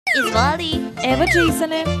Izvoli. Evo,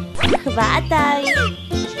 Jasone. Hvataj.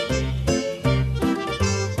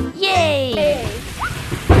 Jej!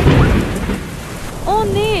 O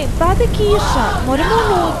ne, pada kiša. Moramo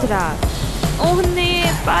unutra. O ne,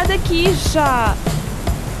 pada kiša.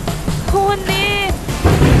 O ne.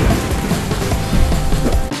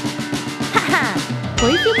 Haha!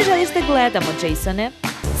 Koji film želiš da gledamo, Jasone?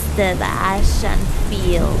 Strašan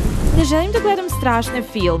film. Ne želim da gledam strašne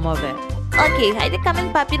filmove. Ok, hajde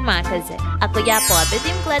kamen, papir, makaze. Ako ja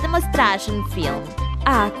pobedim, gledamo strašan film.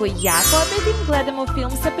 A ako ja pobedim, gledamo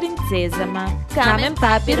film sa princezama. Kamen,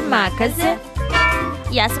 papir, makaze.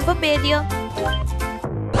 Ja sam pobedio.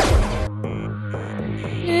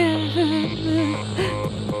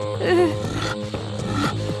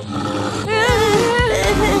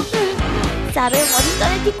 Saro, jel možeš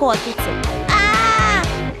doneti kokice?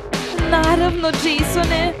 Naravno,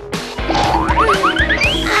 Jasone.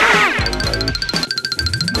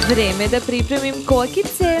 Vreme da pripremim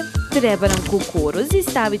kokice. Treba nam kukuruz i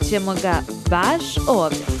stavit ćemo ga baš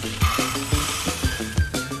ovdje.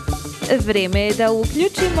 Vreme je da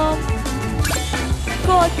uključimo.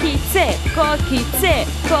 Kokice, kokice,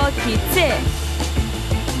 kokice.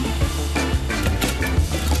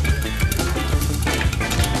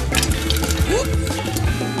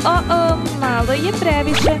 Malo je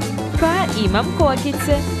previše. Pa imam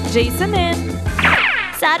kokice. Jasone.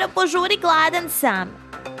 Saro, požuri, gladan sam.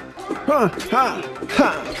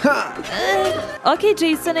 Ok,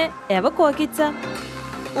 Jasone, evo kokica.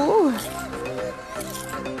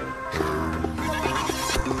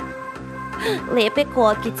 Lepe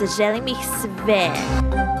kokice, želim ih sve.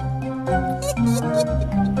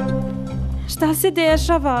 Šta se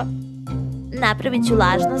dešava? Napravit ću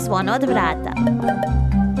lažno zvono od vrata.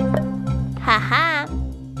 Haha!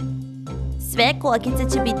 Sve kokice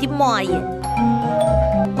će biti moje.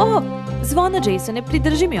 O, zvona, Jasone,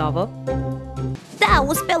 pridrži mi ovo. Da,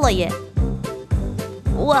 uspelo je.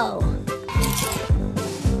 Wow.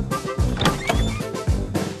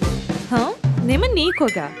 Nema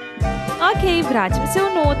nikoga. Ok, vraćam se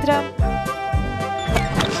unutra.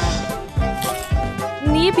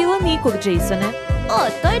 Nije bilo nikog, Jasone. O,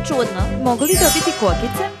 to je čudno. Mogu li dobiti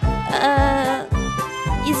kokice?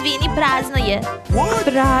 Izvini, prazno je.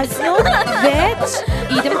 Prazno? Već?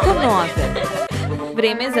 Idem po nove.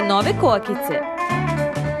 Vreme je za nove kokice.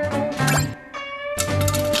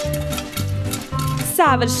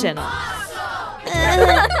 Savršeno.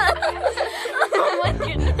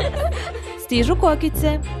 Stižu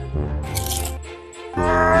kokice.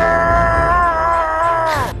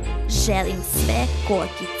 Želim sve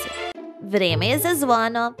kokice. Vreme je za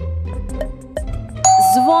zvono.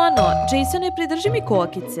 Zvono, Jasone, pridrži mi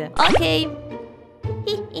kokice. Ok.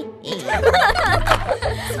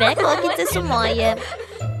 Sve kokice su moje.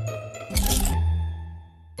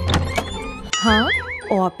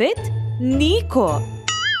 Opet? Niko.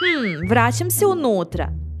 Vraćam se unutra.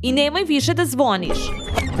 I nemoj više da zvoniš.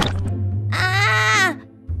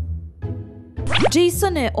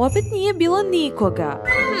 Jasone, opet nije bilo nikoga.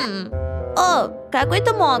 O, kako je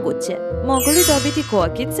to moguće? Mogu li dobiti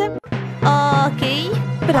kokice? Ok.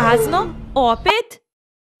 Prazno? Opet?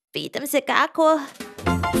 Pitam se kako.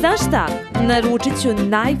 Znaš šta? Naručit ću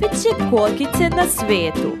najveće kokice na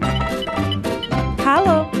svetu.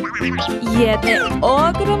 Halo? Jedne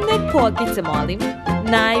ogromne kokice, molim.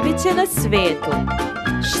 Najveće na svetu.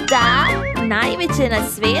 Šta? Najveće na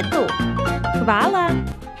svetu? Hvala.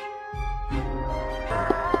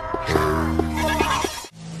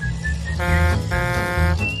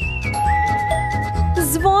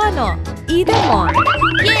 Zvono! Idemo!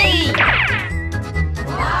 Jej!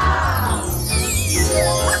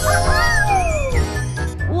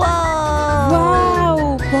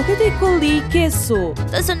 Wow! Pogledaj kolike su!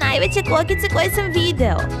 To su najveće kokice koje sam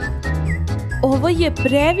video. Ovo je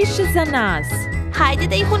previše za nas. Hajde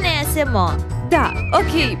da ih unesemo. Da,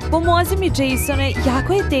 ok, pomozi mi, Jasone,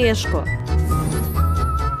 jako je teško.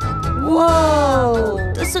 Wow!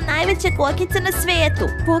 To su najveće kokice na svetu.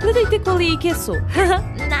 Pogledajte kolike su.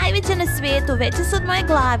 Najveće na svetu, veće su od moje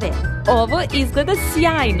glave. Ovo izgleda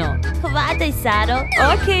sjajno. Hvataj, Saro.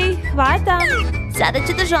 Ok, hvatam. Sada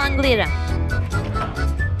ću da žongliram.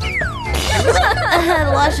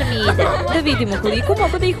 Loše mi ide. Da vidimo koliko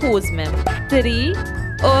mogu da ih uzmem. 3,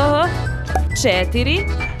 4,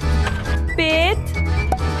 5,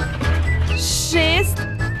 6.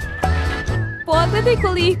 Pogledaj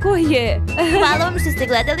koliko je. Hvala vam što ste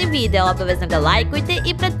gledali video. Obavezno ga lajkujte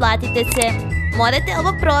i pretplatite se. Morate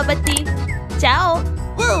ovo probati. Ćao.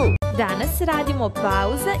 Danas radimo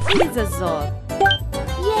pauza i izazov.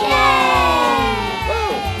 Jej!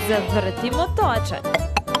 Zavrtimo točak.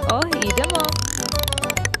 Idemo.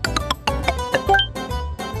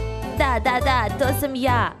 Da, to sam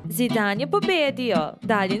ja. Zidan je pobedio.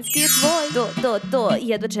 Daljinski je tvoj. To,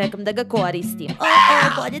 jedva čekam da ga koristim.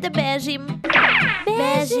 Bolje da bežim.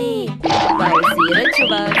 Beži. Pauzirat ću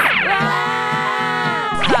vas.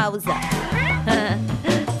 Pauza.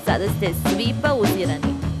 Sada ste svi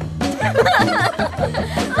pauzirani.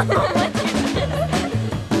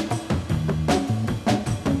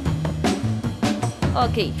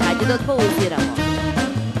 Okej, hajde da odpouziramo.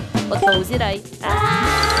 Odpouziraj.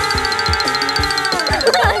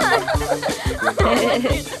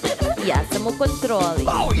 Ja sam u kontroli.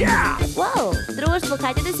 Wow, društvo,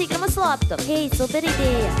 hajde da se igramo s loptom. Hej, super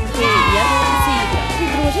ideja. Hej, ja želim da se igram.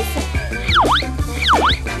 Pridruži se.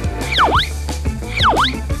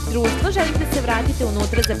 Društvo, želim da se vratite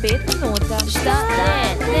unutra za 5 minuta. Šta?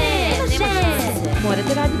 Ne može se.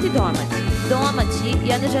 Morate raditi domaći. Domaći?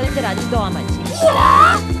 Ja ne želim da radim domaći.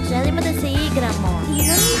 Šta? Želimo da se igramo.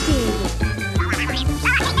 Imam ideju.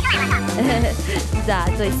 Da,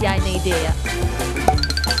 to je sjajna ideja.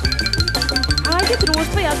 Ajde,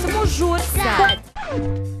 društvo, ja sam u žurci. Sad.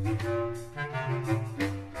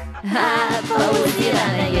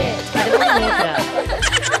 Pauzirana je. Idemo unutra.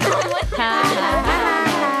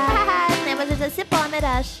 Ne možeš da se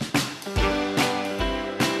pomeraš.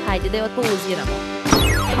 Hajde da je odpouziramo.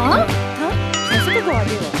 Šta se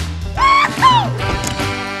dogodilo?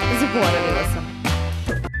 Zaboravila sam.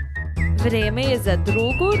 Vreme je za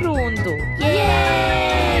drugu rundu.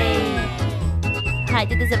 Jej!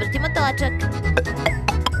 Hajde da zavrtimo točak.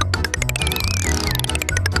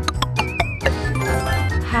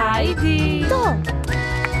 Hajdi. To.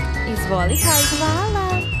 Izvoli, hajdi.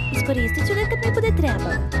 Hvala. Iskoristit ću ga kad mi bude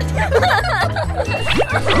trebalo.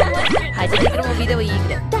 Hajde da igramo video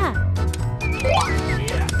igre. Da.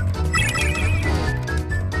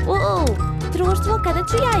 Društvo, kada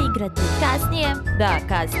ću ja igrati? Kasnije. Da,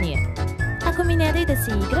 kasnije. Ako mi ne daju da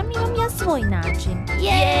se igram, imam ja svoj način.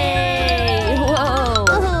 Jej!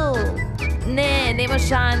 Wow! Ne, nema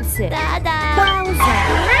šanse. Da. Pauza.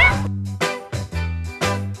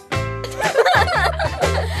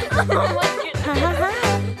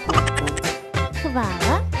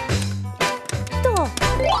 Hvala. To.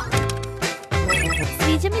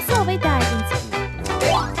 Sviđa mi se ovaj daljinski.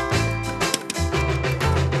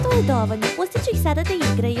 To je dovoljno. Pustit ću ih sada da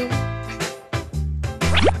igraju.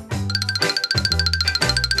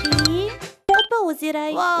 I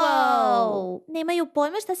odpauziraj. Wow. Nemaju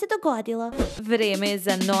pojma šta se dogodilo. Vreme je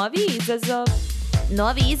za novi izazov.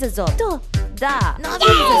 Novi izazov. To. Da. Novi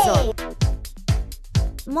izazov.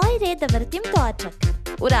 Moj red da vrtim točak.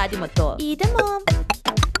 Uradimo to. Idemo.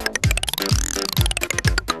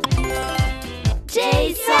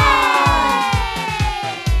 Jason!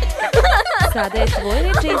 Sada je tvoj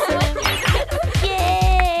red, Jasonu.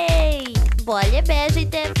 Jej! Bolje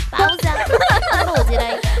bežite. Pauza.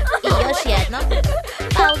 Odpauziraj. I još jedno.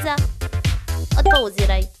 Pauza.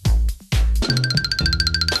 Odpauziraj.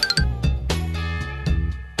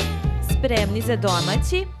 Spremni za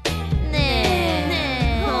domaći? Ne.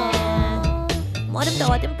 Moram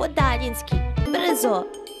da odem po daljinski. Brzo.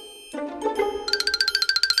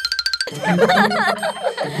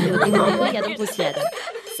 Ljudi, mogu 1+1.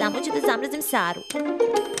 Samo ću da zamrzim Saru.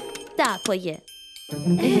 Tako je.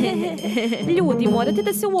 Ljudi, morate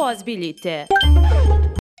da se uozbiljite.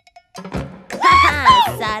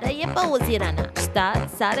 Sara je pauzirana. Šta?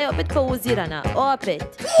 Sara je opet pauzirana. Opet.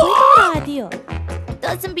 Ko je to radio? To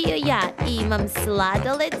sam bio ja. Imam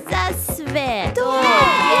sladoled za sve. To je!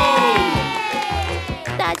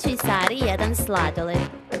 Daću i Sari jedan sladoled.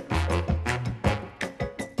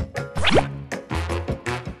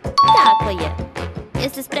 Tako je.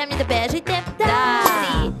 Jeste spremni da bežite? Da.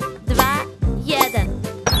 3, 2, 1.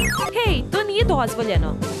 Hej, to nije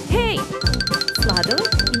dozvoljeno. Hej! Sladoled?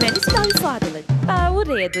 I meni su dali sladoled. Pa u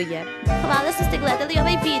redu je. Hvala što ste gledali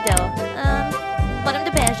ovaj video.